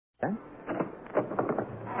Huh?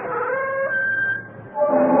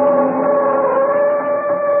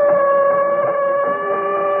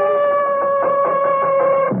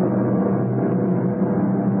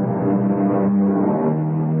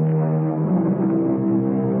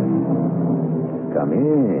 Come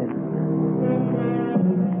in.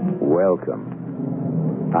 Welcome.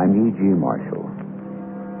 I'm E.G. Marshall.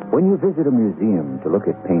 When you visit a museum to look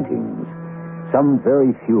at paintings, some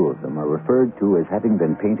very few of them are referred to as having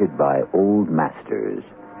been painted by old masters.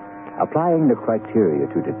 Applying the criteria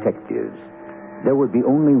to detectives, there would be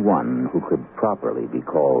only one who could properly be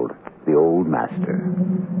called the old master.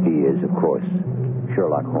 He is, of course,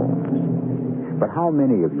 Sherlock Holmes. But how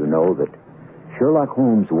many of you know that Sherlock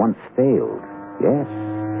Holmes once failed? Yes,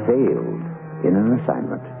 failed in an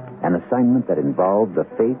assignment that involved the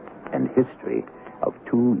fate and history of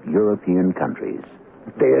two European countries.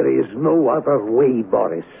 There is no other way,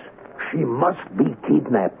 Boris. She must be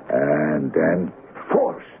kidnapped. And then?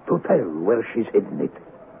 Forced to tell where she's hidden it.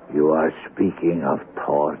 You are speaking of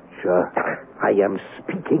torture? I am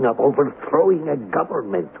speaking of overthrowing a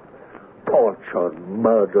government. Torture,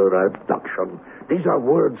 murder, abduction. These are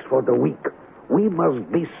words for the weak. We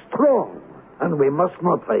must be strong, and we must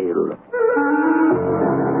not fail.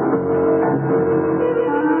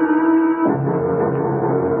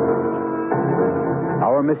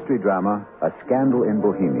 Our mystery drama, A Scandal in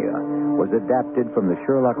Bohemia, was adapted from the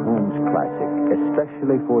Sherlock Holmes classic,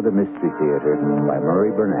 especially for the Mystery Theater by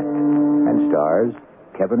Murray Burnett, and stars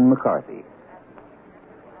Kevin McCarthy.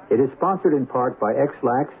 It is sponsored in part by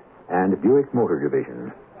X-Lax and Buick Motor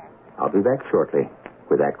Division. I'll be back shortly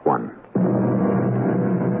with Act One.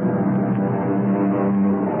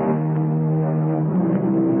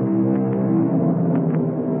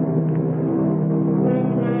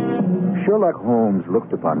 Sherlock Holmes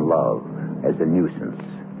looked upon love as a nuisance,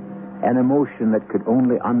 an emotion that could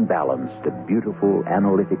only unbalance the beautiful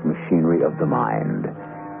analytic machinery of the mind,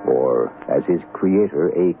 or, as his creator,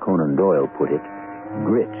 A. Conan Doyle, put it,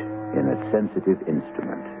 grit in a sensitive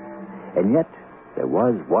instrument. And yet, there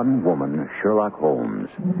was one woman Sherlock Holmes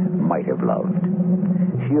might have loved.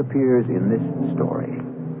 She appears in this story,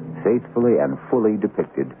 faithfully and fully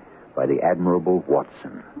depicted by the admirable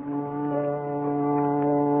Watson.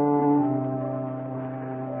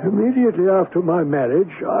 Immediately after my marriage,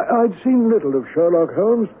 I'd seen little of Sherlock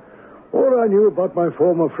Holmes. All I knew about my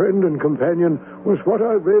former friend and companion was what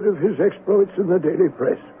I read of his exploits in the daily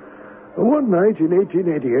press. One night in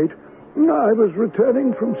 1888, I was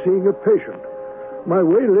returning from seeing a patient. My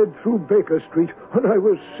way led through Baker Street, and I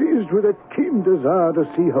was seized with a keen desire to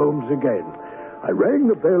see Holmes again. I rang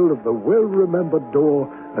the bell of the well-remembered door,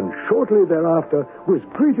 and shortly thereafter was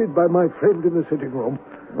greeted by my friend in the sitting room.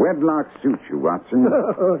 Wedlock suits you, Watson.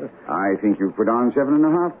 I think you've put on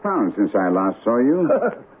 7.5 pounds since I last saw you.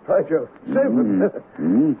 Right, Joe.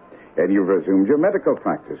 7. And you've resumed your medical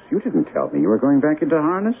practice. You didn't tell me you were going back into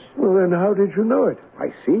harness. Well, then how did you know it? I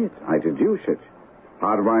see it. I deduce it.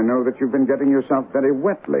 How do I know that you've been getting yourself very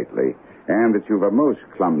wet lately, and that you've a most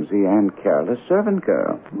clumsy and careless servant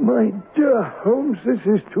girl? My dear Holmes, this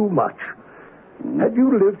is too much. Had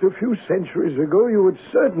you lived a few centuries ago, you would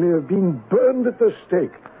certainly have been burned at the stake.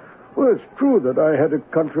 Well, it's true that I had a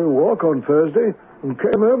country walk on Thursday and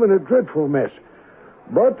came home in a dreadful mess.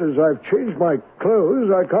 But as I've changed my clothes,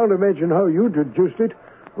 I can't imagine how you deduced it.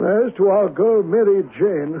 As to our girl, Mary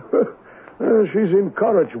Jane, she's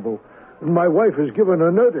incorrigible, and my wife has given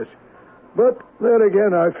her notice. But there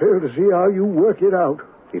again, I fail to see how you work it out.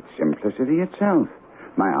 It's simplicity itself.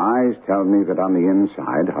 My eyes tell me that on the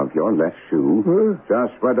inside of your left shoe,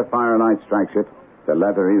 just where the firelight strikes it, the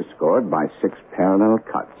leather is scored by 6 parallel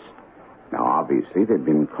cuts. Now, obviously, they've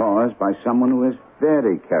been caused by someone who has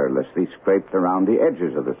very carelessly scraped around the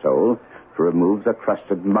edges of the sole to remove the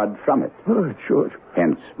crusted mud from it. Oh, it should.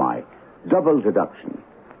 Hence my double deduction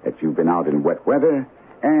that you've been out in wet weather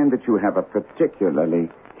and that you have a particularly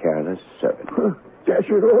careless servant. Dash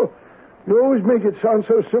it all. You always make it sound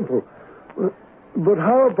so simple. But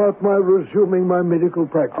how about my resuming my medical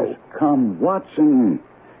practice? Oh, come, Watson.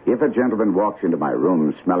 If a gentleman walks into my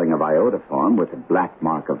room smelling of iodoform with a black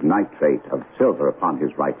mark of nitrate of silver upon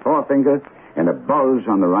his right forefinger and a bulge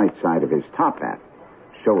on the right side of his top hat,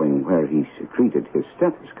 showing where he secreted his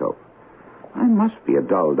stethoscope, I must be a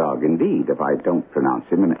dull dog indeed if I don't pronounce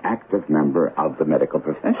him an active member of the medical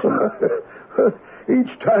profession.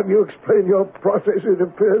 Each time you explain your process, it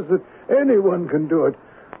appears that anyone can do it.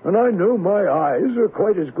 And I know my eyes are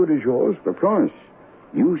quite as good as yours. Of course.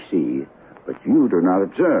 You see, but you do not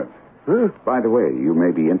observe. Huh? By the way, you may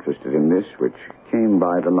be interested in this, which came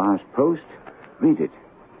by the last post. Read it.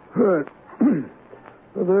 Right.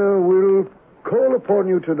 There will call upon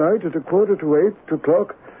you tonight at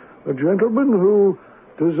 7:45 a gentleman who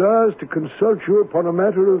desires to consult you upon a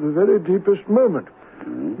matter of the very deepest moment.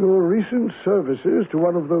 Your recent services to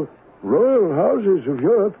one of the royal houses of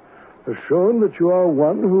Europe have shown that you are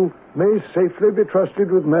one who may safely be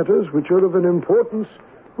trusted with matters which are of an importance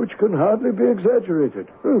which can hardly be exaggerated.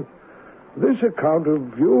 This account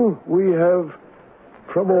of you we have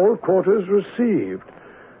from all quarters received.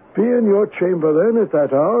 Be in your chamber then at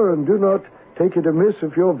that hour, and do not take it amiss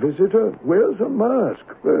if your visitor wears a mask.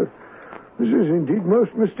 This is indeed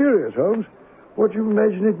most mysterious, Holmes. What do you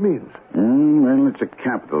imagine it means? Well, it's a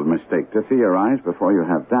capital mistake to theorize before you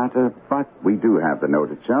have data, but we do have the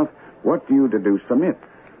note itself. What do you deduce from it?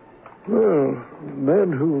 Well, the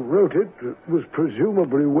man who wrote it was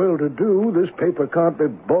presumably well-to-do. This paper can't be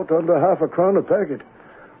bought under ½ a crown a packet.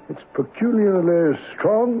 It's peculiarly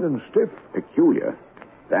strong and stiff. Peculiar?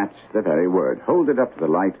 That's the very word. Hold it up to the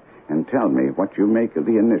light and tell me what you make of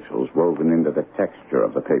the initials woven into the texture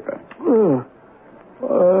of the paper.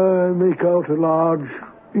 I make out a large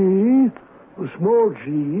E, a small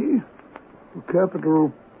G, a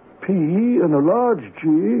capital P, and a large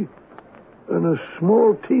G, and a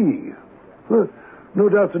small T. No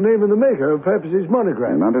doubt the name of the maker, perhaps his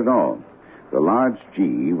monogram. Not at all. The large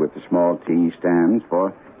G with the small T stands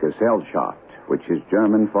for Gesellschaft, which is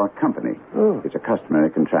German for company. It's a customary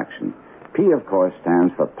contraction. P, of course,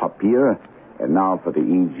 stands for Papier. And now for the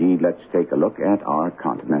EG, let's take a look at our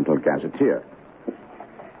Continental Gazetteer.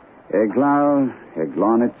 Eglau,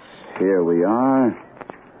 Eglonitz, here we are.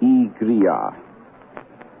 Igria.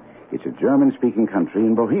 It's a German-speaking country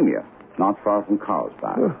in Bohemia, not far from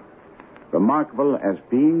Carlsbad. Remarkable as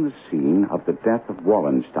being the scene of the death of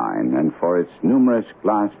Wallenstein and for its numerous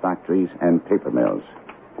glass factories and paper mills.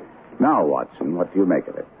 Now, Watson, what do you make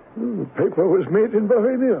of it? The paper was made in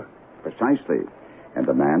Bohemia. Precisely. And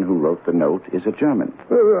the man who wrote the note is a German.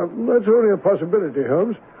 That's only a possibility,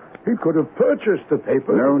 Holmes. He could have purchased the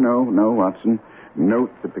paper. No, Watson.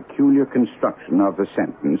 Note the peculiar construction of the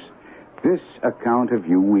sentence. This account of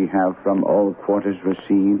you we have from all quarters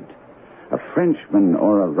received. A Frenchman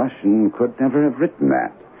or a Russian could never have written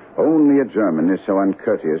that. Only a German is so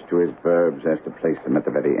uncourteous to his verbs as to place them at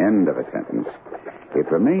the very end of a sentence.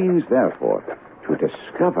 It remains, therefore, to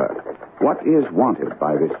discover what is wanted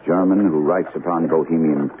by this German who writes upon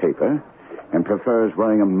Bohemian paper and prefers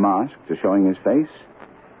wearing a mask to showing his face.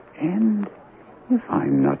 And, if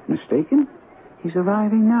I'm not mistaken, he's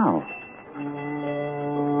arriving now.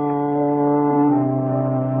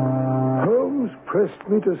 Holmes pressed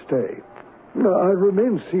me to stay. I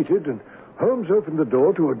remained seated, and Holmes opened the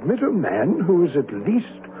door to admit a man who was at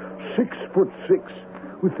least 6'6",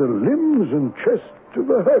 with the limbs and chest of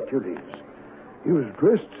a Hercules. He was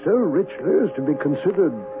dressed so richly as to be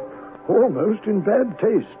considered almost in bad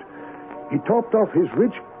taste. He topped off his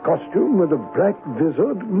rich costume with a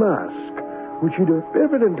black-visored mask, which he'd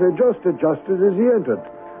evidently just adjusted as he entered.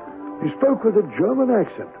 He spoke with a German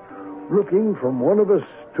accent, looking from one of us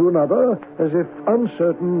to another as if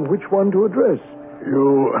uncertain which one to address.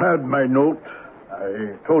 You had my note.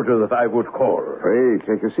 I told you that I would call. Pray,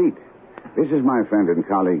 take a seat. This is my friend and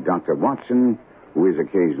colleague, Dr. Watson, who is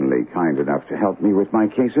occasionally kind enough to help me with my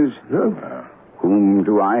cases. Whom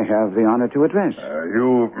do I have the honor to address?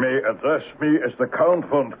 You may address me as the Count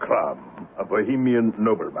von Kram, a Bohemian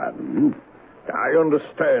nobleman. I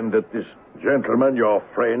understand that this gentleman, your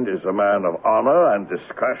friend, is a man of honor and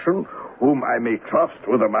discretion, whom I may trust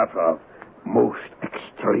with a matter of most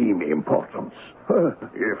extreme importance.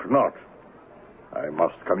 If not, I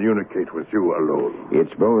must communicate with you alone.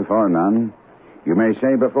 It's both or none. You may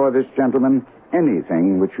say before this gentleman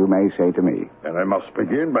anything which you may say to me. And I must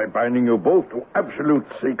begin by binding you both to absolute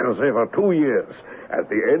secrecy for 2 years. At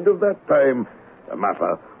the end of that time, the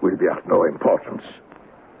matter will be of no importance.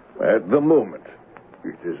 At the moment,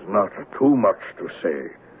 it is not too much to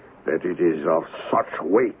say that it is of such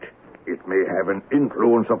weight it may have an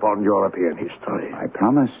influence upon European history. I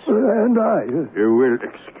promise. And I. You will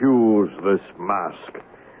excuse this mask.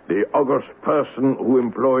 The august person who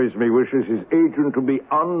employs me wishes his agent to be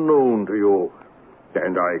unknown to you.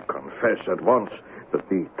 And I confess at once that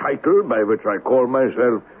the title by which I call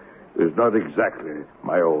myself is not exactly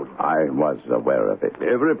my own. I was aware of it.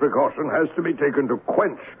 Every precaution has to be taken to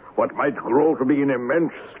quench what might grow to be an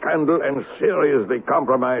immense scandal and seriously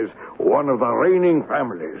compromise one of the reigning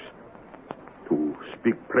families. To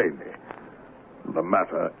speak plainly, the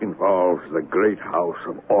matter involves the great house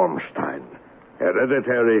of Ormstein,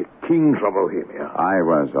 hereditary kings of Bohemia. I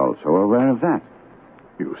was also aware of that.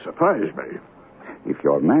 You surprise me. If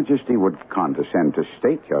your majesty would condescend to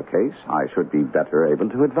state your case, I should be better able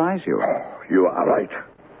to advise you. You are right.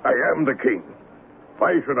 I am the king.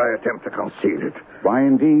 Why should I attempt to conceal it? Why,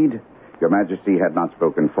 indeed? Your Majesty had not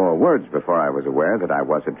spoken 4 words before I was aware that I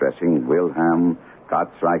was addressing Wilhelm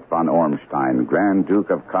Gottsreich von Ormstein, Grand Duke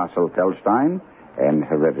of Kassel-Telstein and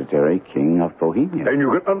hereditary King of Bohemia. Then you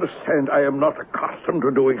can understand I am not accustomed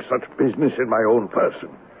to doing such business in my own person.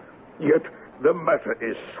 Yet the matter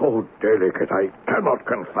is so delicate I cannot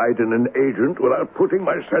confide in an agent without putting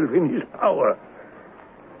myself in his power.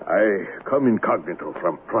 I come incognito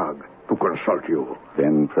from Prague to consult you.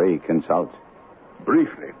 Then pray consult.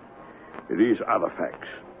 Briefly, these are the facts.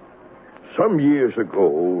 Some years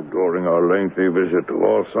ago, during our lengthy visit to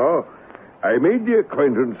Warsaw, I made the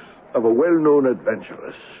acquaintance of a well-known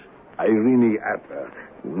adventuress, Irene Adler.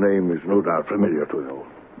 Name is no doubt familiar to you.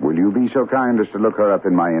 Will you be so kind as to look her up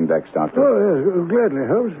in my index, Doctor? Oh, yes, gladly,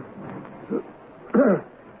 Holmes.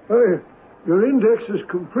 Your index is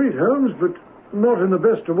complete, Holmes, but not in the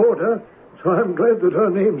best of order, so I'm glad that her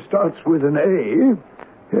name starts with an A.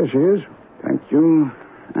 Here she is. Thank you.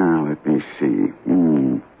 Now, let me see.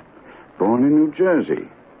 Born in New Jersey,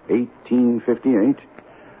 1858.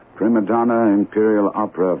 Prima donna, Imperial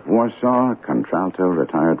Opera of Warsaw, contralto,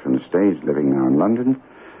 retired from the stage, living now in London.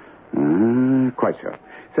 Quite so.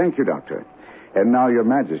 Thank you, Doctor. And now Your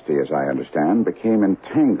Majesty, as I understand, became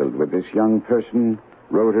entangled with this young person,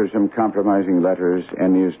 wrote her some compromising letters,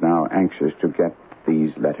 and is now anxious to get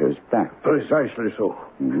these letters back. Precisely so.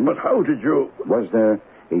 But how did you... Was there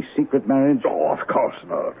a secret marriage? Oh, of course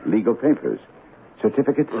not. Legal papers?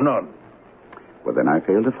 Certificates? None. Well, then I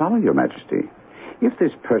fail to follow, Your Majesty. If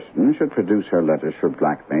this person should produce her letters for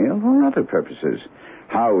blackmail or other purposes,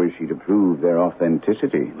 how is she to prove their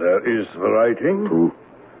authenticity? There is the writing. Proof.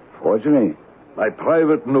 Forgery. My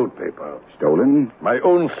private notepaper. Stolen. My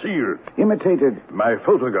own seal. Imitated. My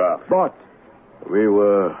photograph. Bought. We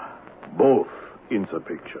were both in the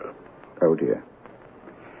picture. Oh, dear.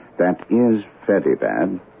 That is very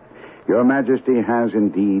bad. Your Majesty has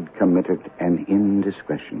indeed committed an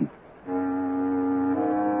indiscretion.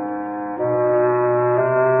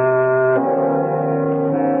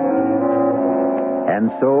 And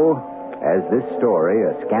so, as this story,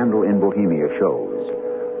 A Scandal in Bohemia, shows,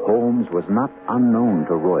 Holmes was not unknown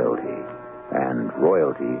to royalty, and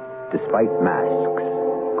royalty, despite masks,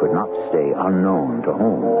 could not stay unknown to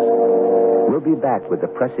Holmes. We'll be back with the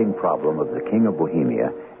pressing problem of the King of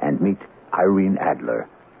Bohemia and meet Irene Adler,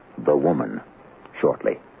 the woman,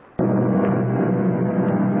 shortly.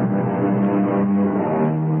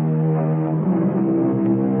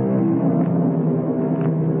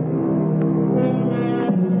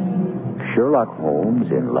 Sherlock Holmes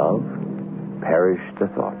in love? Perished the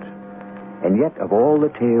thought. And yet, of all the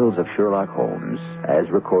tales of Sherlock Holmes, as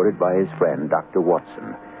recorded by his friend Dr.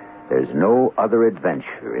 Watson, there's no other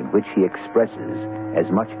adventure in which he expresses as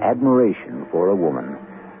much admiration for a woman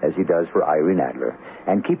as he does for Irene Adler.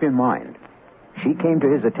 And keep in mind, she came to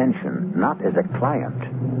his attention not as a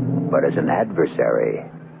client, but as an adversary.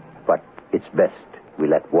 But it's best we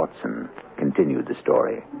let Watson continue the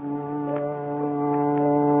story.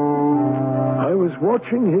 I was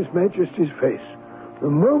watching His Majesty's face. The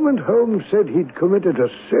moment Holmes said he'd committed a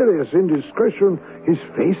serious indiscretion, his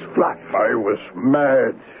face flushed. I was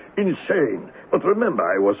mad, insane. But remember,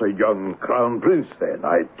 I was a young crown prince then.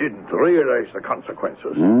 I didn't realize the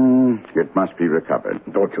consequences. It must be recovered.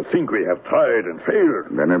 Don't you think we have tried and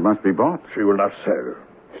failed? Then it must be bought. She will not sell.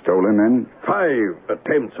 Stolen, then? 5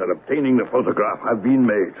 attempts at obtaining the photograph have been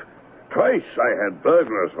made. Twice I had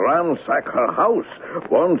burglars ransack her house.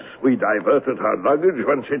 Once we diverted her luggage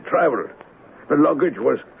when she traveled. The luggage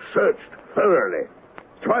was searched thoroughly.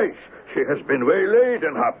 Twice she has been waylaid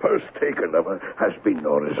and her purse taken. There has been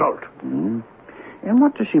no result. And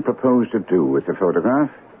what does she propose to do with the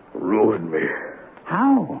photograph? Ruin me.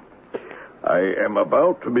 How? I am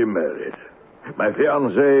about to be married. My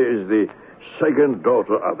fiancée is the second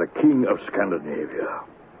daughter of the King of Scandinavia.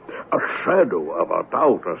 A shadow of a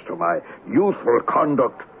doubt as to my youthful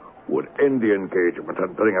conduct would end the engagement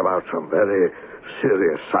and bring about some very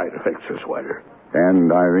serious side effects as well.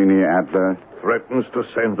 And Irene Adler? Threatens to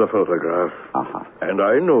send the photograph. And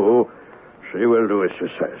I know she will do as she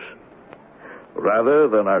says. Rather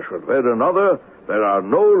than I should wed another, there are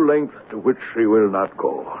no lengths to which she will not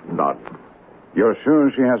go. None. You're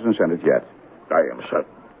sure she hasn't sent it yet? I am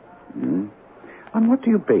certain. On what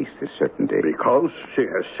do you base this certainty? Because she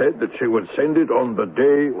has said that she would send it on the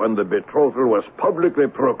day when the betrothal was publicly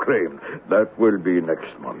proclaimed. That will be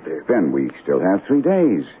next Monday. Then we still have 3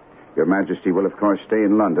 days. Your Majesty will, of course, stay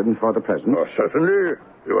in London for the present. Oh, certainly.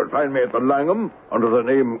 You will find me at the Langham under the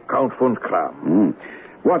name Count von Kram.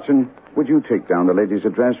 Watson, would you take down the lady's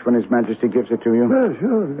address when His Majesty gives it to you?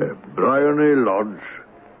 Sure. Bryony Lodge,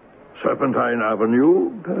 Serpentine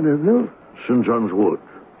Avenue, St. John's Wood.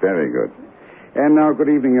 Very good. And now, good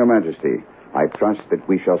evening, Your Majesty. I trust that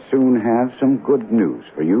we shall soon have some good news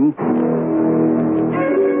for you.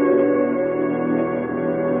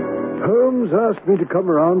 Holmes asked me to come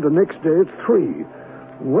around the next day at 3.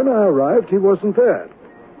 When I arrived, he wasn't there.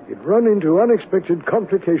 He'd run into unexpected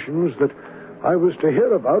complications that I was to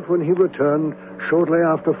hear about when he returned shortly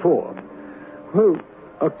after 4. Well,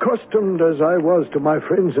 accustomed as I was to my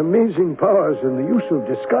friend's amazing powers in the use of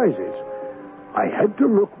disguises, I had to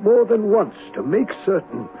look more than once to make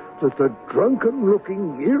certain that the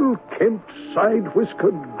drunken-looking, ill-kempt,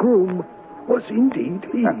 side-whiskered groom was indeed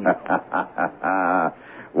he.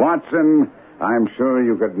 Watson, I'm sure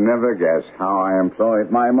you could never guess how I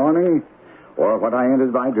employed my morning or what I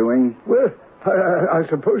ended by doing. Well, I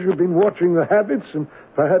suppose you've been watching the habits and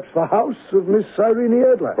perhaps the house of Miss Irene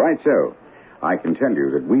Adler. Right so. I can tell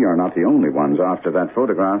you that we are not the only ones after that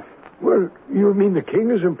photograph. Well, you mean the king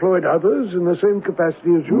has employed others in the same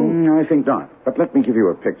capacity as you? I think not. But let me give you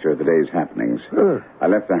a picture of the day's happenings. I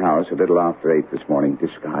left the house a little after 8 this morning,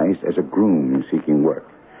 disguised as a groom seeking work.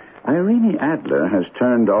 Irene Adler has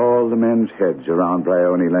turned all the men's heads around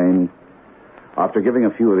Bryony Lane. After giving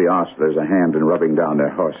a few of the ostlers a hand in rubbing down their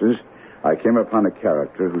horses, I came upon a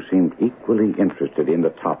character who seemed equally interested in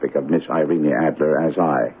the topic of Miss Irene Adler as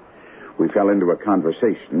I. We fell into a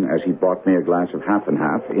conversation as he bought me a glass of half and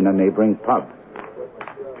half in a neighboring pub.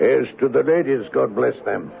 Here's to the ladies, God bless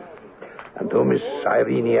them. And to Miss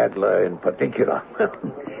Irene Adler in particular.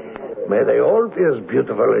 May they all be as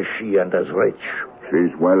beautiful as she and as rich.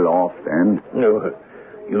 She's well off, then. No,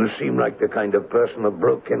 you seem like the kind of person a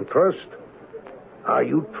bloke can trust. Are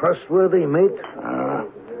you trustworthy, mate?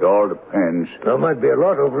 It all depends. There might be a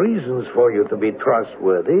lot of reasons for you to be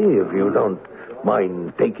trustworthy if you don't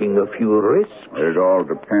mind taking a few risks. It all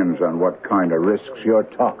depends on what kind of risks you're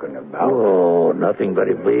talking about. Oh, nothing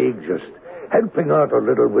very big. Just helping out a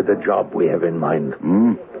little with the job we have in mind.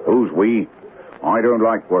 Who's we? I don't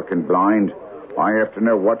like working blind. I have to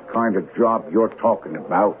know what kind of job you're talking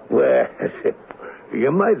about. Well, you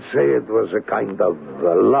might say it was a kind of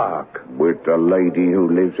a lark. With the lady who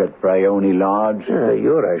lives at Bryony Lodge?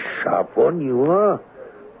 You're a sharp one, you are.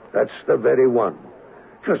 That's the very one.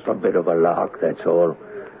 Just a bit of a lark, that's all.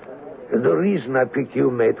 The reason I picked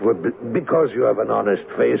you, mate, was because you have an honest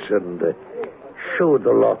face and showed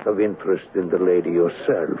a lot of interest in the lady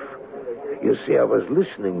yourself. You see, I was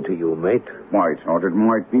listening to you, mate. I thought it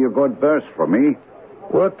might be a good verse for me.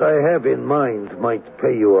 What I have in mind might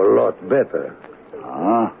pay you a lot better.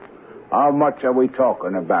 How much are we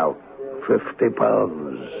talking about?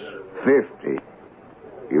 £50. 50?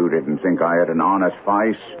 You didn't think I had an honest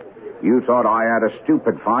face? You thought I had a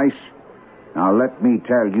stupid face? Now, let me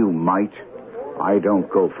tell you, mate, I don't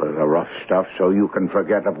go for the rough stuff, so you can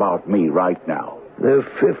forget about me right now. The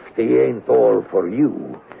 50 ain't all for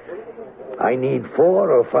you. I need 4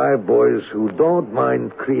 or 5 boys who don't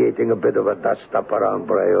mind creating a bit of a dust-up around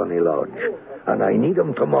Bryony Lodge. And I need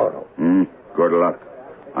them tomorrow. Good luck.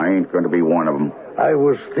 I ain't going to be one of them. I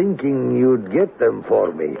was thinking you'd get them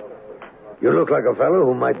for me. You look like a fellow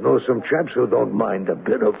who might know some chaps who don't mind a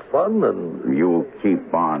bit of fun and... You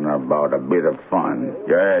keep on about a bit of fun.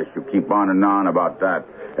 Yes, you keep on and on about that.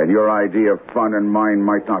 And your idea of fun and mine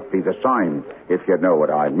might not be the same, if you know what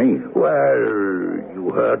I mean. Well,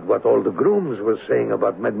 you heard what all the grooms were saying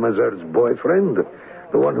about Mademoiselle's boyfriend,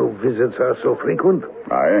 the one who visits her so frequent.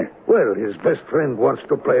 Aye? Well, his best friend wants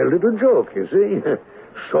to play a little joke, you see.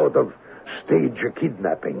 Sort of stage a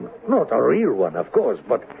kidnapping. Not a real one, of course,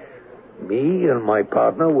 but... me and my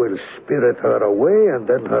partner will spirit her away, and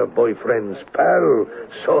then her boyfriend's pal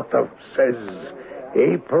sort of says,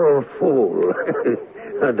 April Fool.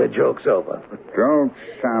 And the joke's over. Don't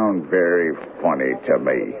sound very funny to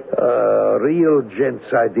me. A real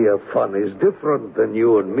gent's idea of fun is different than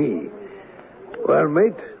you and me. Well,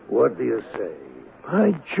 mate, what do you say?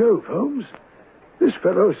 By Jove, Holmes. This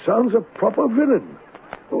fellow sounds a proper villain.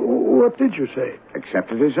 What did you say?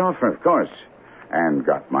 Accepted his offer, of course. And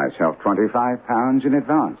got myself £25 in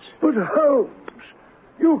advance. But Holmes,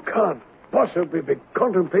 you can't possibly be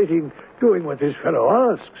contemplating doing what this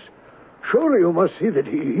fellow asks. Surely you must see that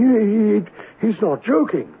he's not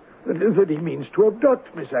joking. That he means to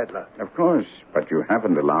abduct Miss Adler. Of course, but you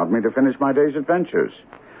haven't allowed me to finish my day's adventures.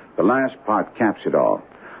 The last part caps it all.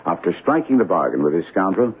 After striking the bargain with this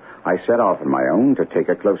scoundrel, I set off on my own to take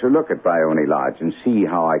a closer look at Bryony Lodge and see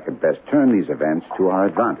how I could best turn these events to our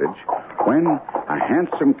advantage, when a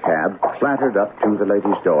handsome cab clattered up to the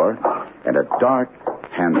lady's door, and a dark,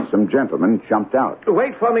 handsome gentleman jumped out.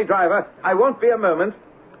 Wait for me, driver. I won't be a moment.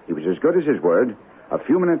 He was as good as his word. A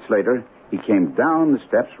few minutes later, He came down the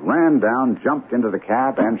steps, ran down, jumped into the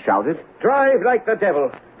cab, and shouted, "Drive like the devil.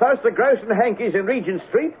 First to Grouse and Hankey's in Regent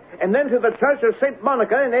Street, and then to the Church of St.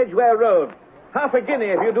 Monica in Edgware Road. Half a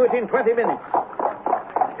guinea if you do it in 20 minutes.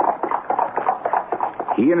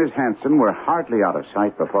 He and his hansom were hardly out of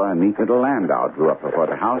sight before a neat little landau drew up before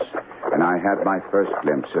the house, and I had my first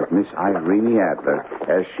glimpse of Miss Irene Adler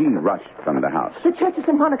as she rushed from the house. The Church of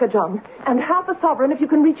St. Monica, John, and half a sovereign if you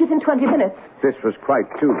can reach it in 20 minutes. This was quite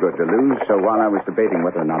too good to lose, so while I was debating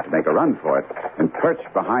whether or not to make a run for it, and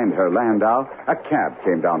perched behind her landau, a cab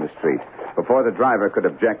came down the street. Before the driver could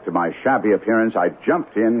object to my shabby appearance, I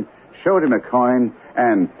jumped in, showed him a coin,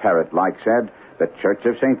 and parrot-like said, "The Church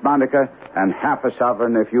of St. Monica, and half a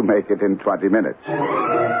sovereign if you make it in 20 minutes.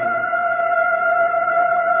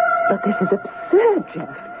 But this is absurd,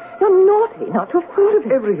 Jeff. You're naughty not to have thought of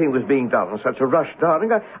it. Everything was being done in such a rush,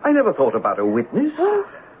 darling. I never thought about a witness.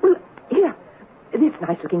 Well, here. This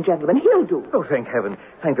nice-looking gentleman, he'll do. Oh, thank heaven.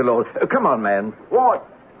 Thank the Lord. Come on, man. What?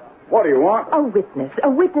 What do you want? A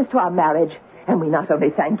witness to our marriage. And we not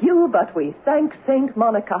only thank you, but we thank St.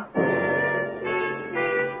 Monica.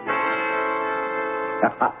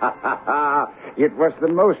 It was the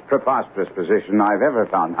most preposterous position I've ever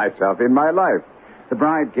found myself in my life. The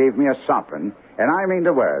bride gave me a sovereign, and I mean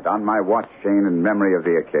to wear it on my watch chain in memory of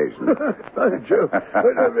the occasion. By Jove.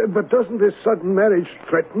 But doesn't this sudden marriage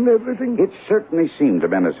threaten everything? It certainly seemed to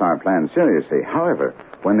menace our plan seriously. However,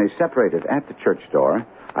 when they separated at the church door,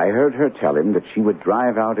 I heard her tell him that she would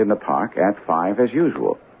drive out in the park at 5 as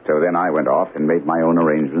usual. So then I went off and made my own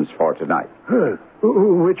arrangements for tonight.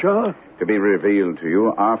 Which are? To be revealed to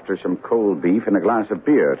you after some cold beef and a glass of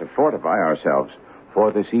beer to fortify ourselves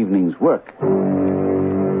for this evening's work.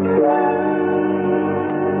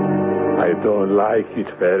 I don't like it,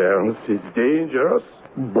 Ferenc. It's dangerous.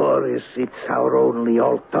 Boris, it's our only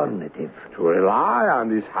alternative. To rely on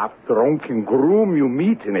this half-drunken groom you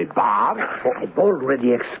meet in a bar? I've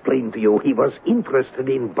already explained to you he was interested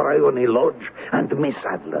in Bryony Lodge and Miss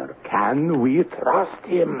Adler. Can we trust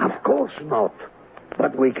him? Of course not.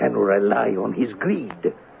 But we can rely on his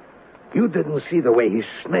greed. You didn't see the way he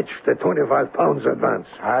snatched the 25 pounds advance.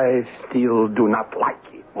 I still do not like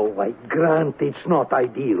it. Oh, I grant it's not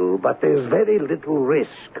ideal, but there's very little risk.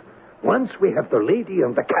 Once we have the lady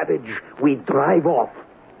and the carriage, we drive off.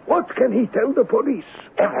 What can he tell the police?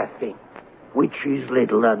 Everything. Which is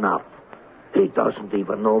little enough. He doesn't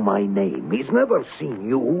even know my name. He's never seen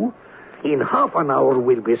you. In half an hour,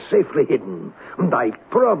 we'll be safely hidden. And I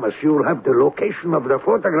promise you'll have the location of the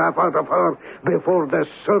photograph out of her before the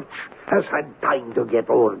search has had time to get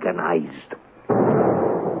organized.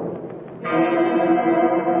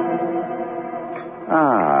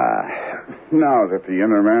 Now that the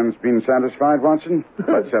inner man's been satisfied, Watson,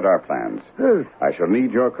 let's set our plans. I shall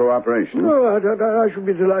need your cooperation. No, I should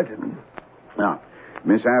be delighted. Now,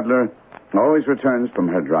 Miss Adler always returns from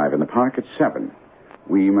her drive in the park at 7.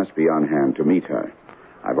 We must be on hand to meet her.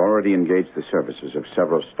 I've already engaged the services of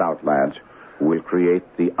several stout lads who will create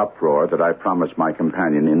the uproar that I promised my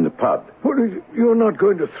companion in the pub. What, you're not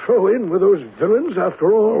going to throw in with those villains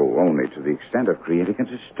after all? Oh, only to the extent of creating a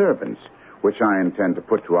disturbance, which I intend to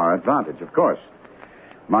put to our advantage, of course.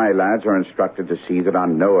 My lads are instructed to see that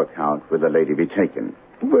on no account will the lady be taken.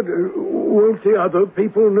 But won't the other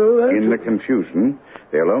people know that? In the confusion,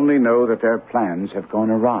 they'll only know that their plans have gone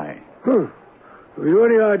awry. Have you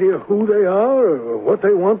any idea who they are or what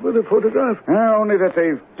they want with the photograph? Only that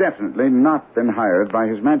they've definitely not been hired by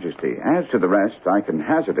His Majesty. As to the rest, I can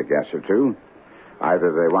hazard a guess or two.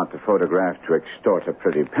 Either they want the photograph to extort a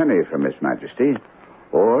pretty penny from His Majesty,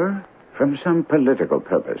 or from some political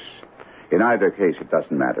purpose. In either case, it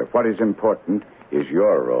doesn't matter. What is important is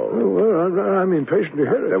your role. Well, I'm impatient to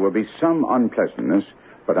hear it. There will be some unpleasantness,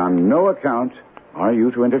 but on no account are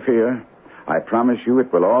you to interfere. I promise you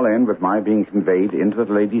it will all end with my being conveyed into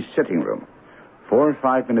the lady's sitting room. 4 or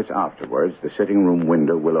 5 minutes afterwards, the sitting room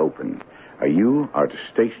window will open. You are to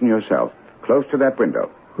station yourself close to that window.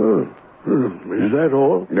 Is that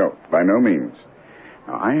all? No, by no means.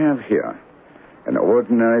 Now, I have here an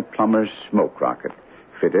ordinary plumber's smoke rocket,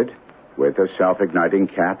 fitted with a self-igniting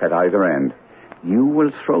cap at either end. You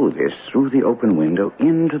will throw this through the open window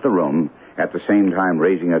into the room, at the same time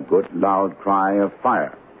raising a good, loud cry of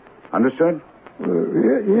fire. Understood?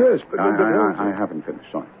 Yes, but... I haven't finished,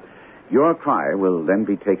 sorry. Your cry will then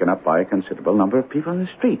be taken up by a considerable number of people in the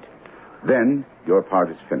street. Then your part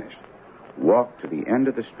is finished. Walk to the end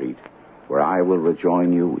of the street, where I will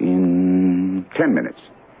rejoin you in 10 minutes.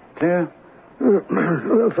 Clear?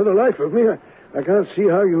 For the life of me, I can't see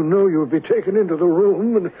how you know you'll be taken into the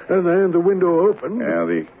room and the window open.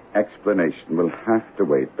 The explanation will have to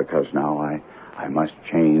wait, because now I I must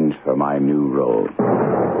change for my new role.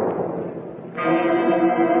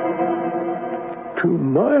 To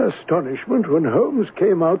my astonishment, when Holmes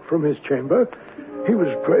came out from his chamber, he was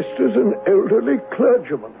dressed as an elderly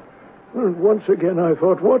clergyman. And once again I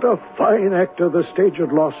thought, what a fine actor the stage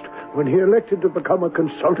had lost when he elected to become a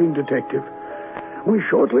consulting detective. We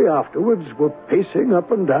shortly afterwards were pacing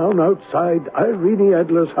up and down outside Irene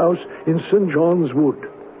Adler's house in St. John's Wood.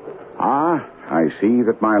 Ah, I see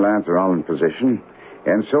that my lads are all in position.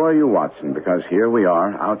 And so are you, Watson, because here we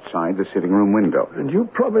are outside the sitting room window. And you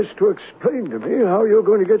promised to explain to me how you're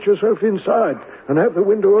going to get yourself inside and have the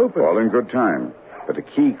window open. All in good time. But the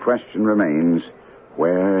key question remains,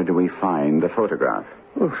 where do we find the photograph?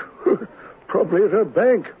 Probably at her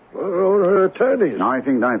bank or her attorney's. No, I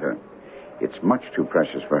think neither. It's much too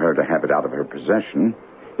precious for her to have it out of her possession.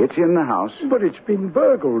 It's in the house. But it's been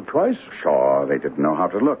burgled twice. Sure, they didn't know how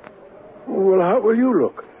to look. Well, how will you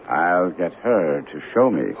look? I'll get her to show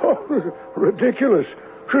me. Oh, ridiculous.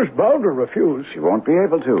 She's bound to refuse. She won't be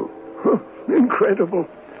able to. Incredible.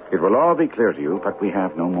 It will all be clear to you, but we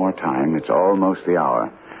have no more time. It's almost the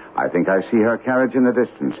hour. I think I see her carriage in the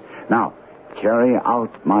distance. Now, carry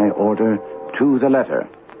out my order to the letter.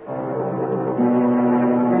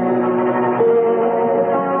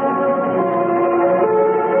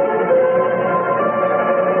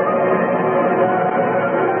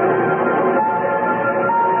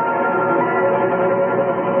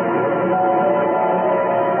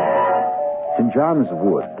 St. John's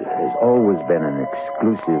Wood has always been an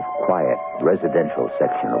exclusive, quiet, residential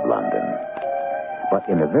section of London. But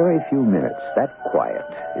in a very few minutes, that quiet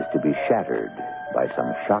is to be shattered by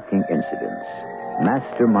some shocking incidents,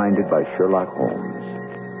 masterminded by Sherlock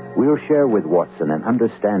Holmes. We'll share with Watson an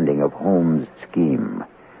understanding of Holmes' scheme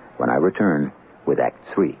when I return with Act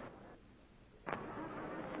 3.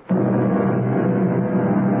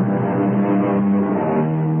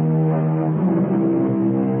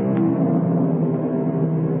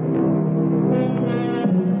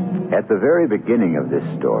 At the very beginning of this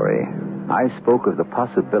story, I spoke of the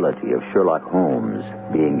possibility of Sherlock Holmes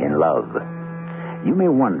being in love. You may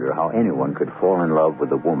wonder how anyone could fall in love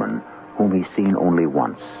with a woman whom he's seen only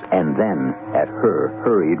once, and then at her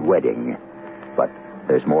hurried wedding. But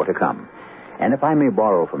there's more to come. And if I may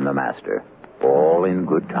borrow from the master, all in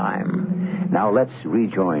good time. Now let's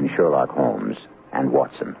rejoin Sherlock Holmes and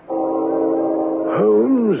Watson.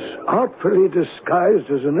 Holmes, artfully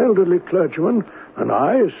disguised as an elderly clergyman, and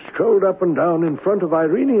I strolled up and down in front of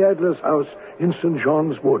Irene Adler's house in St.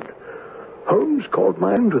 John's Wood. Holmes called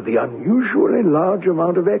my mind to the unusually large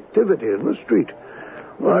amount of activity in the street.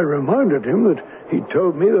 I reminded him that he'd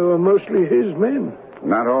told me they were mostly his men.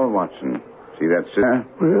 Not all, Watson. See that scissor?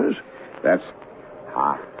 Yes? That's...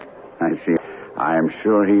 Ah, I see. I am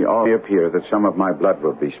sure he already appeared that some of my blood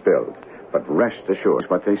will be spilled. But rest assured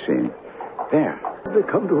what they seem. There. They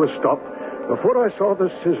come to a stop before I saw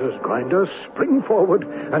the scissors grinder spring forward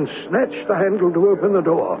and snatch the handle to open the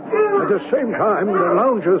door. At the same time, the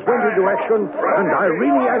loungers went into action, and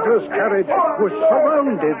Irene Adler's carriage was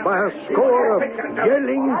surrounded by a score of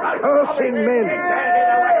yelling, cursing men.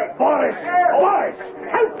 Boris! Boris!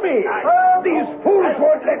 Help me! These fools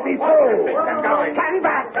won't let me through! Stand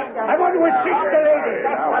back! I want to assist the lady!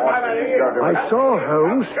 I saw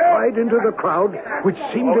Holmes stride into the crowd, which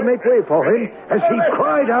seemed to make way for him, as he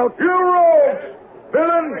cried out, You rogues!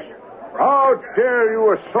 Villains! How dare you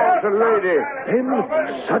assault a lady? Then,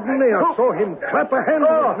 suddenly, I saw him clap a hand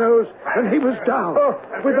on his nose, and he was down,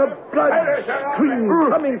 with a blood stream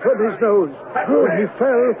coming from his nose. When he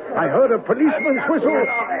fell, I heard a policeman's whistle,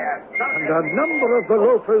 and a number of the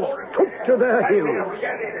loafers took to their heels.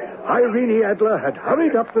 Irene Adler had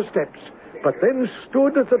hurried up the steps, but then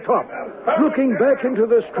stood at the top. Looking back into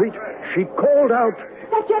the street, she called out,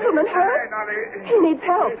 That gentleman hurt? He needs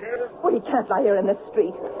help. Well, he can't lie here in the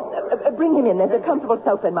street. Bring him in. There's a comfortable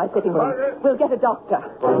sofa in my sitting room. We'll get a doctor.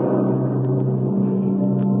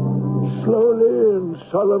 Slowly and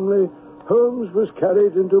solemnly, Holmes was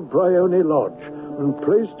carried into Bryony Lodge and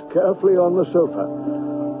placed carefully on the sofa.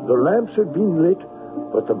 The lamps had been lit,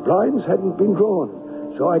 but the blinds hadn't been drawn,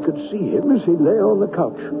 so I could see him as he lay on the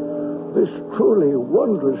couch. This truly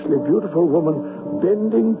wondrously beautiful woman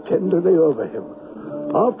bending tenderly over him.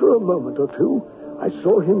 After a moment or two, I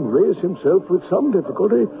saw him raise himself with some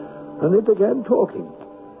difficulty, and they began talking.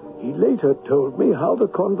 He later told me how the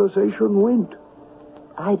conversation went.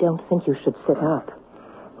 I don't think you should sit up.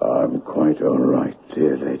 I'm quite all right,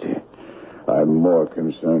 dear lady. I'm more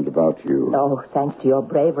concerned about you. Oh, thanks to your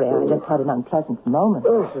bravery, I just had an unpleasant moment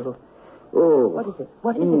or two. Oh. What is it?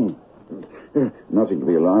 What is it? Nothing to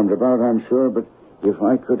be alarmed about, I'm sure, but if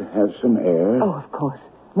I could have some air... Oh, of course.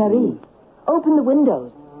 Marie. Open the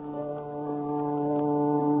windows.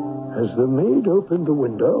 As the maid opened the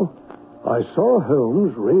window, I saw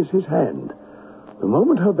Holmes raise his hand. The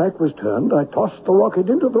moment her back was turned, I tossed the locket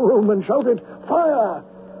into the room and shouted, "Fire!"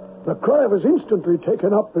 The cry was instantly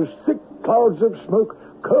taken up as thick clouds of smoke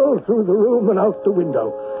curled through the room and out the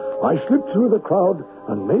window. I slipped through the crowd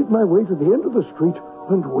and made my way to the end of the street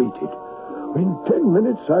and waited. In 10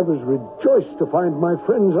 minutes, I was rejoiced to find my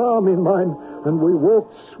friend's arm in mine, and we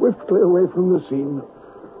walked swiftly away from the scene.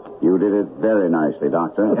 You did it very nicely,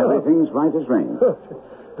 Doctor. Everything's right as rain.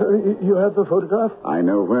 You have the photograph? I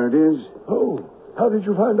know where it is. Oh, how did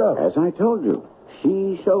you find out? As I told you,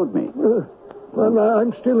 she showed me. Well,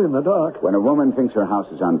 I'm still in the dark. When a woman thinks her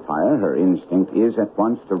house is on fire, her instinct is at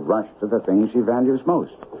once to rush to the thing she values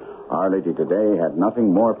most. Our lady today had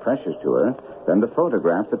nothing more precious to her than the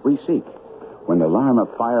photograph that we seek. When the alarm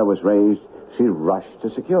of fire was raised, she rushed to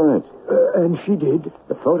secure it. And she did?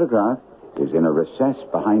 The photograph is in a recess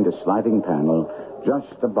behind a sliding panel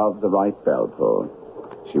just above the right bell pull.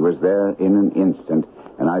 She was there in an instant,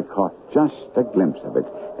 and I caught just a glimpse of it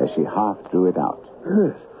as she half drew it out.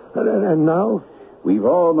 Yes. And now? We've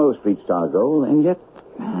almost reached our goal, and yet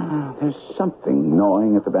there's something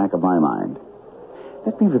gnawing at the back of my mind.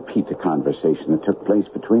 Let me repeat the conversation that took place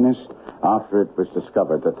between us after it was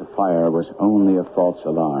discovered that the fire was only a false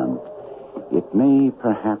alarm. It may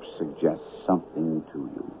perhaps suggest something to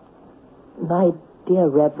you. My dear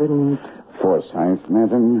Reverend... Forsyth,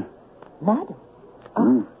 madam. Madam?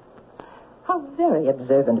 Oh. How very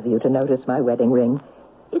observant of you to notice my wedding ring.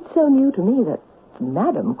 It's so new to me that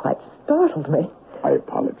Madam quite startled me. I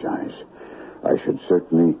apologize. I should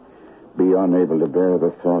certainly be unable to bear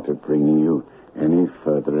the thought of bringing you any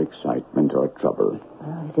further excitement or trouble.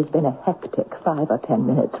 It has been a hectic 5 or 10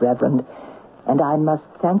 minutes, Reverend, and I must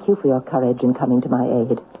thank you for your courage in coming to my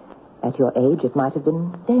aid. At your age, it might have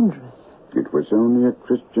been dangerous. It was only a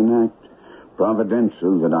Christian act,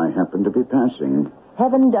 providential, that I happened to be passing.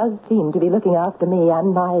 Heaven does seem to be looking after me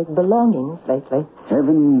and my belongings lately.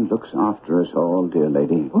 Heaven looks after us all, dear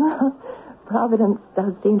lady. Providence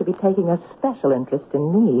does seem to be taking a special interest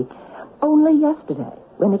in me. Only yesterday,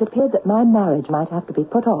 when it appeared that my marriage might have to be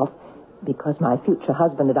put off because my future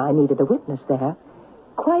husband and I needed a witness there,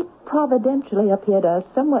 quite providentially appeared a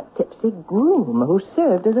somewhat tipsy groom who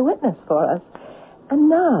served as a witness for us. And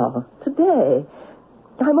now, today,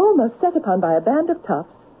 I'm almost set upon by a band of toughs,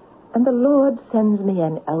 and the Lord sends me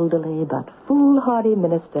an elderly but foolhardy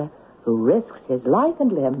minister who risks his life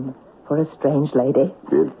and limb for a strange lady.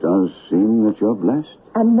 It does seem that you're blessed.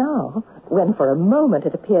 And now, when for a moment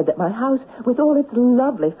it appeared that my house, with all its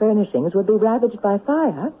lovely furnishings, would be ravaged by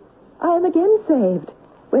fire, I am again saved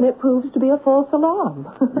when it proves to be a false alarm.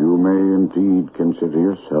 You may indeed consider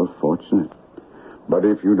yourself fortunate. But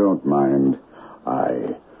if you don't mind,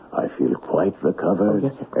 I feel quite recovered. Oh,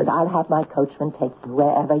 yes, of course. I'll have my coachman take you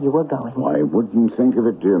wherever you were going. I wouldn't think of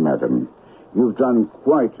it, dear madam. You've done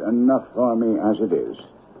quite enough for me as it is.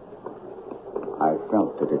 I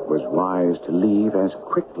felt that it was wise to leave as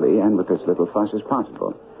quickly and with as little fuss as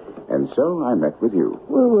possible. And so I met with you.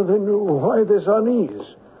 Well, then why this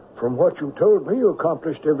unease? From what you told me, you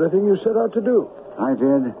accomplished everything you set out to do. I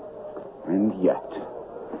did. And yet...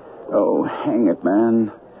 Oh, hang it,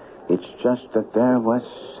 man. It's just that there was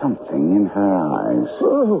something in her eyes.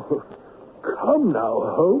 Oh, come now,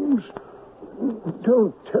 Holmes.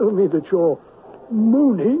 Don't tell me that you're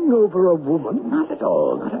mooning over a woman. Not at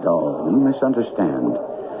all, not at all. You misunderstand.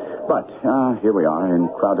 But here we are in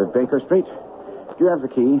crowded Baker Street. Do you have the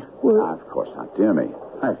key? Well, of course not. Dear me.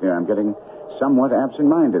 I fear I'm getting somewhat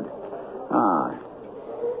absent-minded.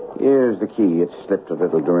 Here's the key. It slipped a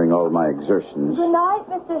little during all my exertions. Good night,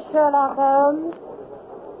 Mr. Sherlock Holmes.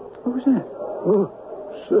 What was that? Oh,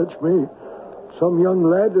 search me. Some young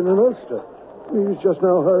lad in an ulster. He's just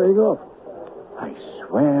now hurrying off. I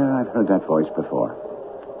swear I've heard that voice before.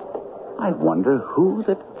 I wonder who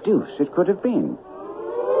the deuce it could have been.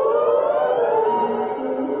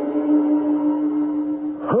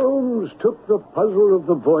 Holmes took the puzzle of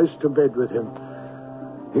the voice to bed with him.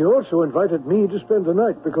 He also invited me to spend the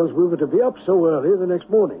night because we were to be up so early the next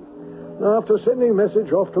morning. After sending a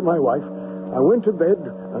message off to my wife, I went to bed,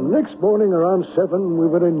 and next morning around 7, we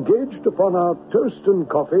were engaged upon our toast and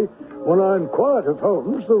coffee when I inquired of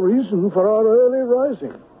Holmes the reason for our early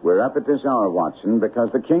rising. We're up at this hour, Watson,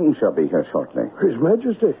 because the king shall be here shortly. His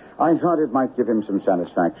Majesty. I thought it might give him some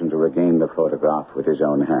satisfaction to regain the photograph with his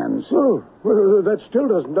own hands. Oh, well, that still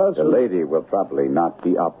doesn't answer. The lady will probably not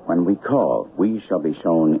be up when we call. We shall be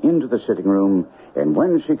shown into the sitting room, and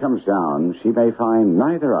when she comes down, she may find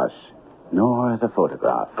neither us nor the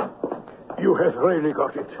photograph. You have really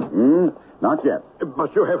got it. Not yet.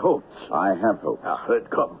 But you have hopes. I have hopes. Then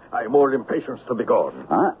come. I am all impatience to be gone.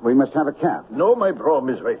 We must have a cab. No, my brougham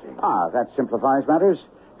is waiting. That simplifies matters.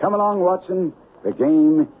 Come along, Watson. The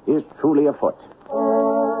game is truly afoot.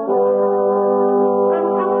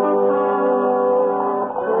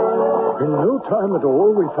 In no time at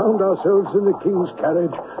all, we found ourselves in the king's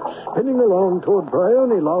carriage, spinning along toward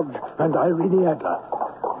Bryony Lodge and Irene Adler.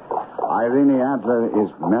 Irene Adler is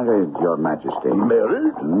married, Your Majesty.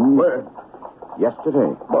 Married? When?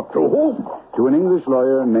 Yesterday. But to whom? To an English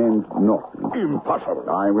lawyer named Norton. Impossible.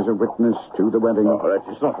 I was a witness to the wedding. Oh, that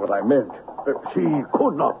is not what I meant. She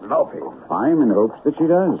could not love him. I'm in hopes that she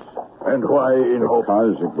does. And why in hopes?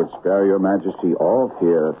 Because it would spare Your Majesty all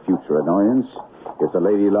fear of future annoyance. If the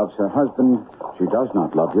lady loves her husband, she does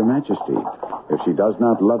not love Your Majesty. If she does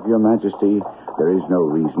not love Your Majesty, there is no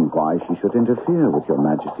reason why she should interfere with Your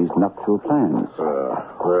Majesty's nuptial plans.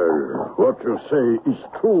 Well, what you say is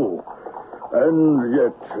true. And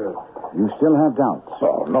yet... you still have doubts?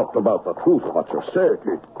 Oh, not about the truth of what you said.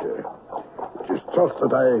 It is just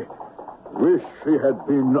that I wish she had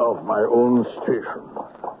been of my own station.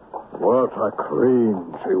 What a queen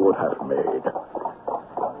she would have made.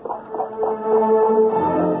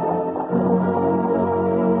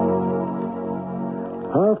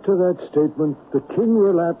 After that statement, the king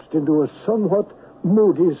relapsed into a somewhat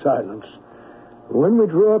moody silence. When we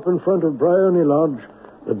drew up in front of Bryony Lodge,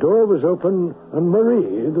 the door was open, and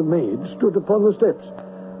Marie, the maid, stood upon the steps.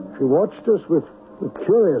 She watched us with a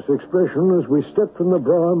curious expression as we stepped from the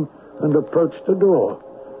brougham and approached the door.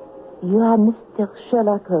 You are Mr.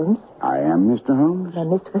 Sherlock Holmes? I am Mr. Holmes. My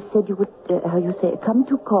mistress said you would, come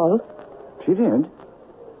to call. She did?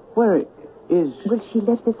 Where is... Well, she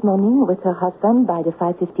left this morning with her husband by the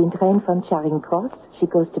 5:15 train from Charing Cross. She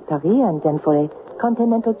goes to Paris and then for a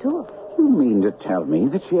continental tour. You mean to tell me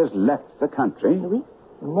that she has left the country? Oui,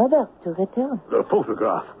 never to return. The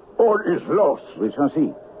photograph. All is lost. We shall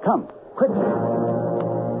see. Come, quickly.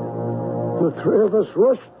 The three of us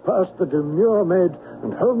rushed past the demure maid,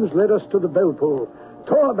 and Holmes led us to the bell pull,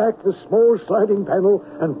 tore back the small sliding panel,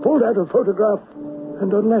 and pulled out a photograph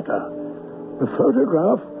and a letter. The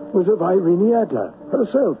photograph was of Irene Adler,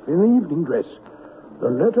 herself in the evening dress. The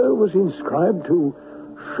letter was inscribed to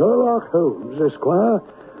Sherlock Holmes, Esquire,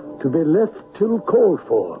 to be left till called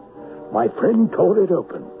for. My friend tore it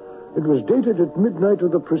open. It was dated at midnight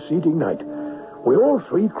of the preceding night. We all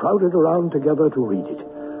three crowded around together to read it.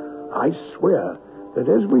 I swear that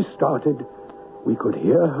as we started, we could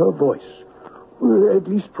hear her voice. At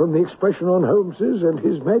least from the expression on Holmes's and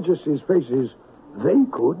His Majesty's faces, they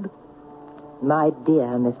could. My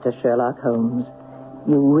dear Mr. Sherlock Holmes,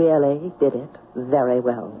 you really did it very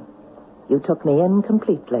well. You took me in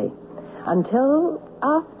completely. Until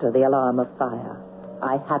after the alarm of fire,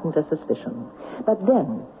 I hadn't a suspicion. But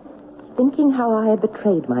then, thinking how I had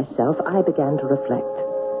betrayed myself, I began to reflect.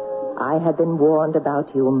 I had been warned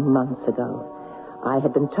about you months ago. I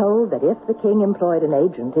had been told that if the king employed an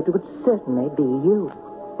agent, it would certainly be you.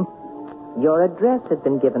 Your address had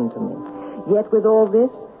been given to me. Yet with all this,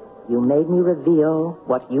 you made me reveal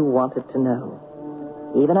what you wanted to know.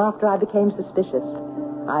 Even after I became suspicious,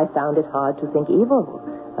 I found it hard to think evil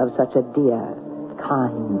of such a dear,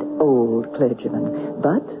 kind, old clergyman.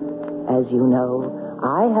 But, as you know,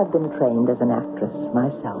 I have been trained as an actress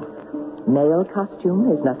myself. Male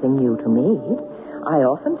costume is nothing new to me. I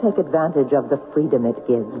often take advantage of the freedom it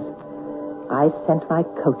gives. I sent my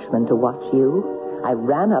coachman to watch you. I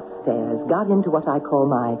ran upstairs, got into what I call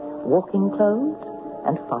my walking clothes,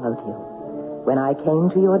 and followed you. When I came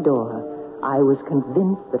to your door, I was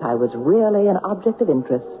convinced that I was really an object of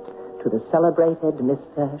interest to the celebrated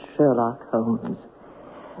Mr. Sherlock Holmes.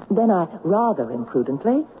 Then I, rather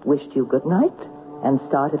imprudently, wished you good night and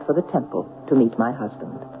started for the temple to meet my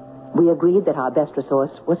husband. We agreed that our best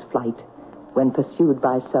resource was flight when pursued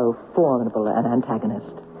by so formidable an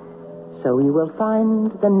antagonist. So you will find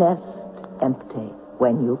the nest empty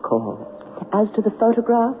when you call. As to the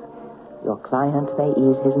photograph, your client may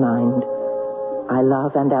ease his mind. I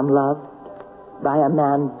love and am loved by a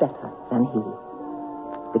man better than he.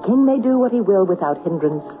 The king may do what he will without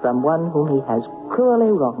hindrance from one whom he has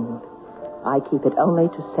cruelly wronged. I keep it only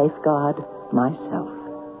to safeguard myself.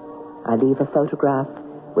 I leave a photograph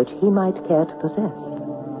which he might care to possess.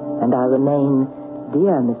 And I remain,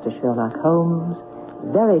 dear Mr. Sherlock Holmes,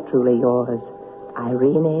 very truly yours,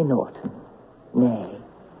 Irene Norton, nay,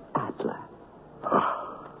 Adler.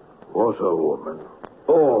 What a woman.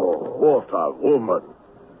 Oh, what a woman.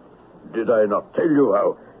 Did I not tell you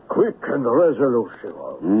how quick and resolute she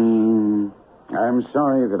was? I'm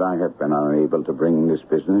sorry that I have been unable to bring this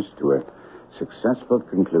business to a successful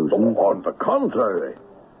conclusion. On the contrary,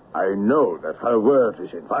 I know that her word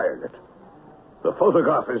is inviolate. The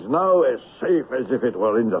photograph is now as safe as if it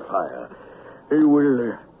were in the fire. You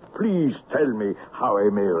will please tell me how I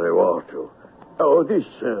may reward you. Oh, this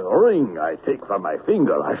ring I take from my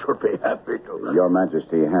finger, I should be happy to. Your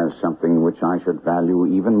Majesty has something which I should value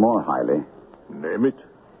even more highly. Name it.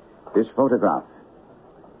 This photograph.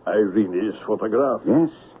 Irene's photograph? Yes.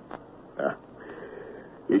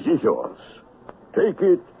 It is yours. Take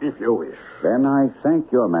it if you wish. Then I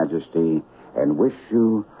thank Your Majesty and wish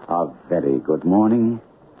you a very good morning.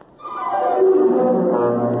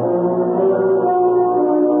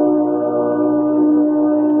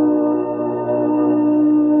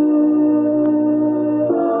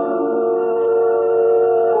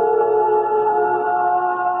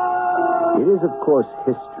 It is, of course,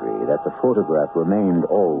 history that the photograph remained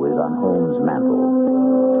always on Holmes' mantel.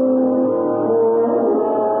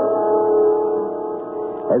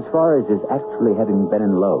 As far as his actually having been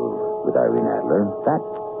in love with Irene Adler, that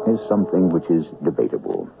is something which is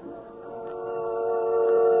debatable.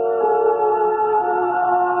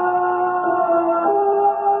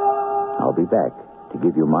 I'll be back to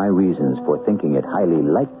give you my reasons for thinking it highly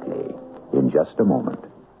likely in just a moment.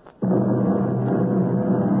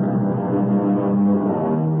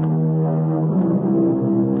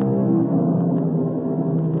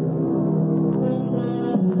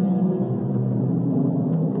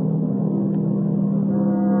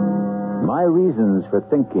 My reasons for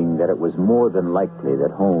thinking that it was more than likely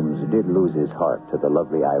that Holmes did lose his heart to the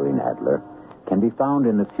lovely Irene Adler can be found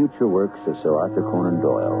in the future works of Sir Arthur Conan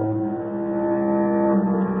Doyle.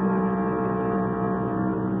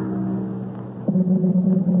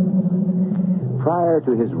 Prior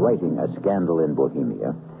to his writing A Scandal in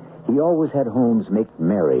Bohemia, he always had Holmes make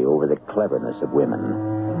merry over the cleverness of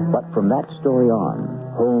women. But from that story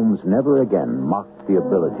on, Holmes never again mocked the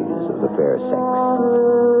abilities of the fair sex.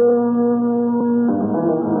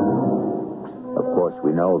 Of course,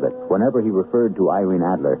 we know that whenever he referred to Irene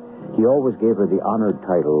Adler, he always gave her the honored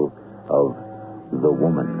title of the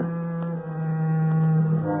woman.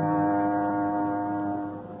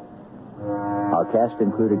 Our cast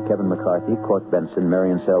included Kevin McCarthy, Court Benson,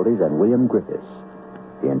 Marion Seldes, and William Griffiths.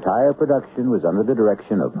 The entire production was under the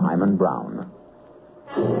direction of Hyman Brown.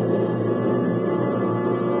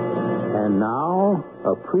 And now,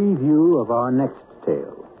 a preview of our next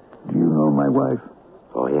tale. Do you know my wife?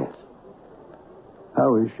 Oh, yes.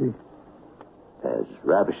 How is she? As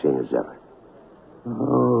ravishing as ever.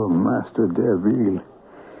 Oh, Master Derville.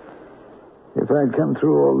 If I'd come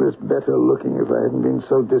through all this better looking, if I hadn't been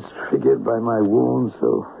so disfigured by my wounds,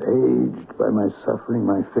 so aged by my suffering,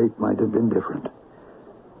 my fate might have been different.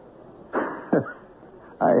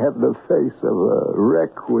 I have the face of a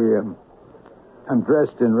requiem. I'm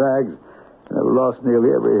dressed in rags, and I've lost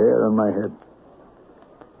nearly every hair on my head.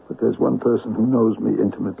 But there's one person who knows me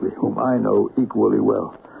intimately, whom I know equally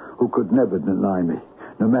well, who could never deny me,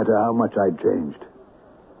 no matter how much I changed.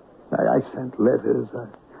 I sent letters.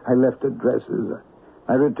 I left addresses.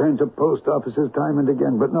 I returned to post offices time and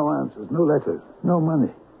again, but no answers, no letters, no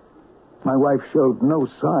money. My wife showed no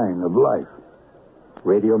sign of life.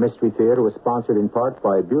 Radio Mystery Theater was sponsored in part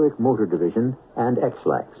by Buick Motor Division and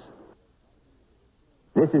X-Lax.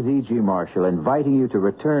 This is E.G. Marshall inviting you to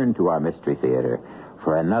return to our Mystery Theater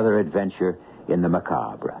for another adventure in the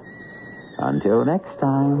macabre. Until next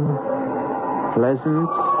time, pleasant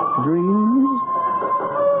dreams.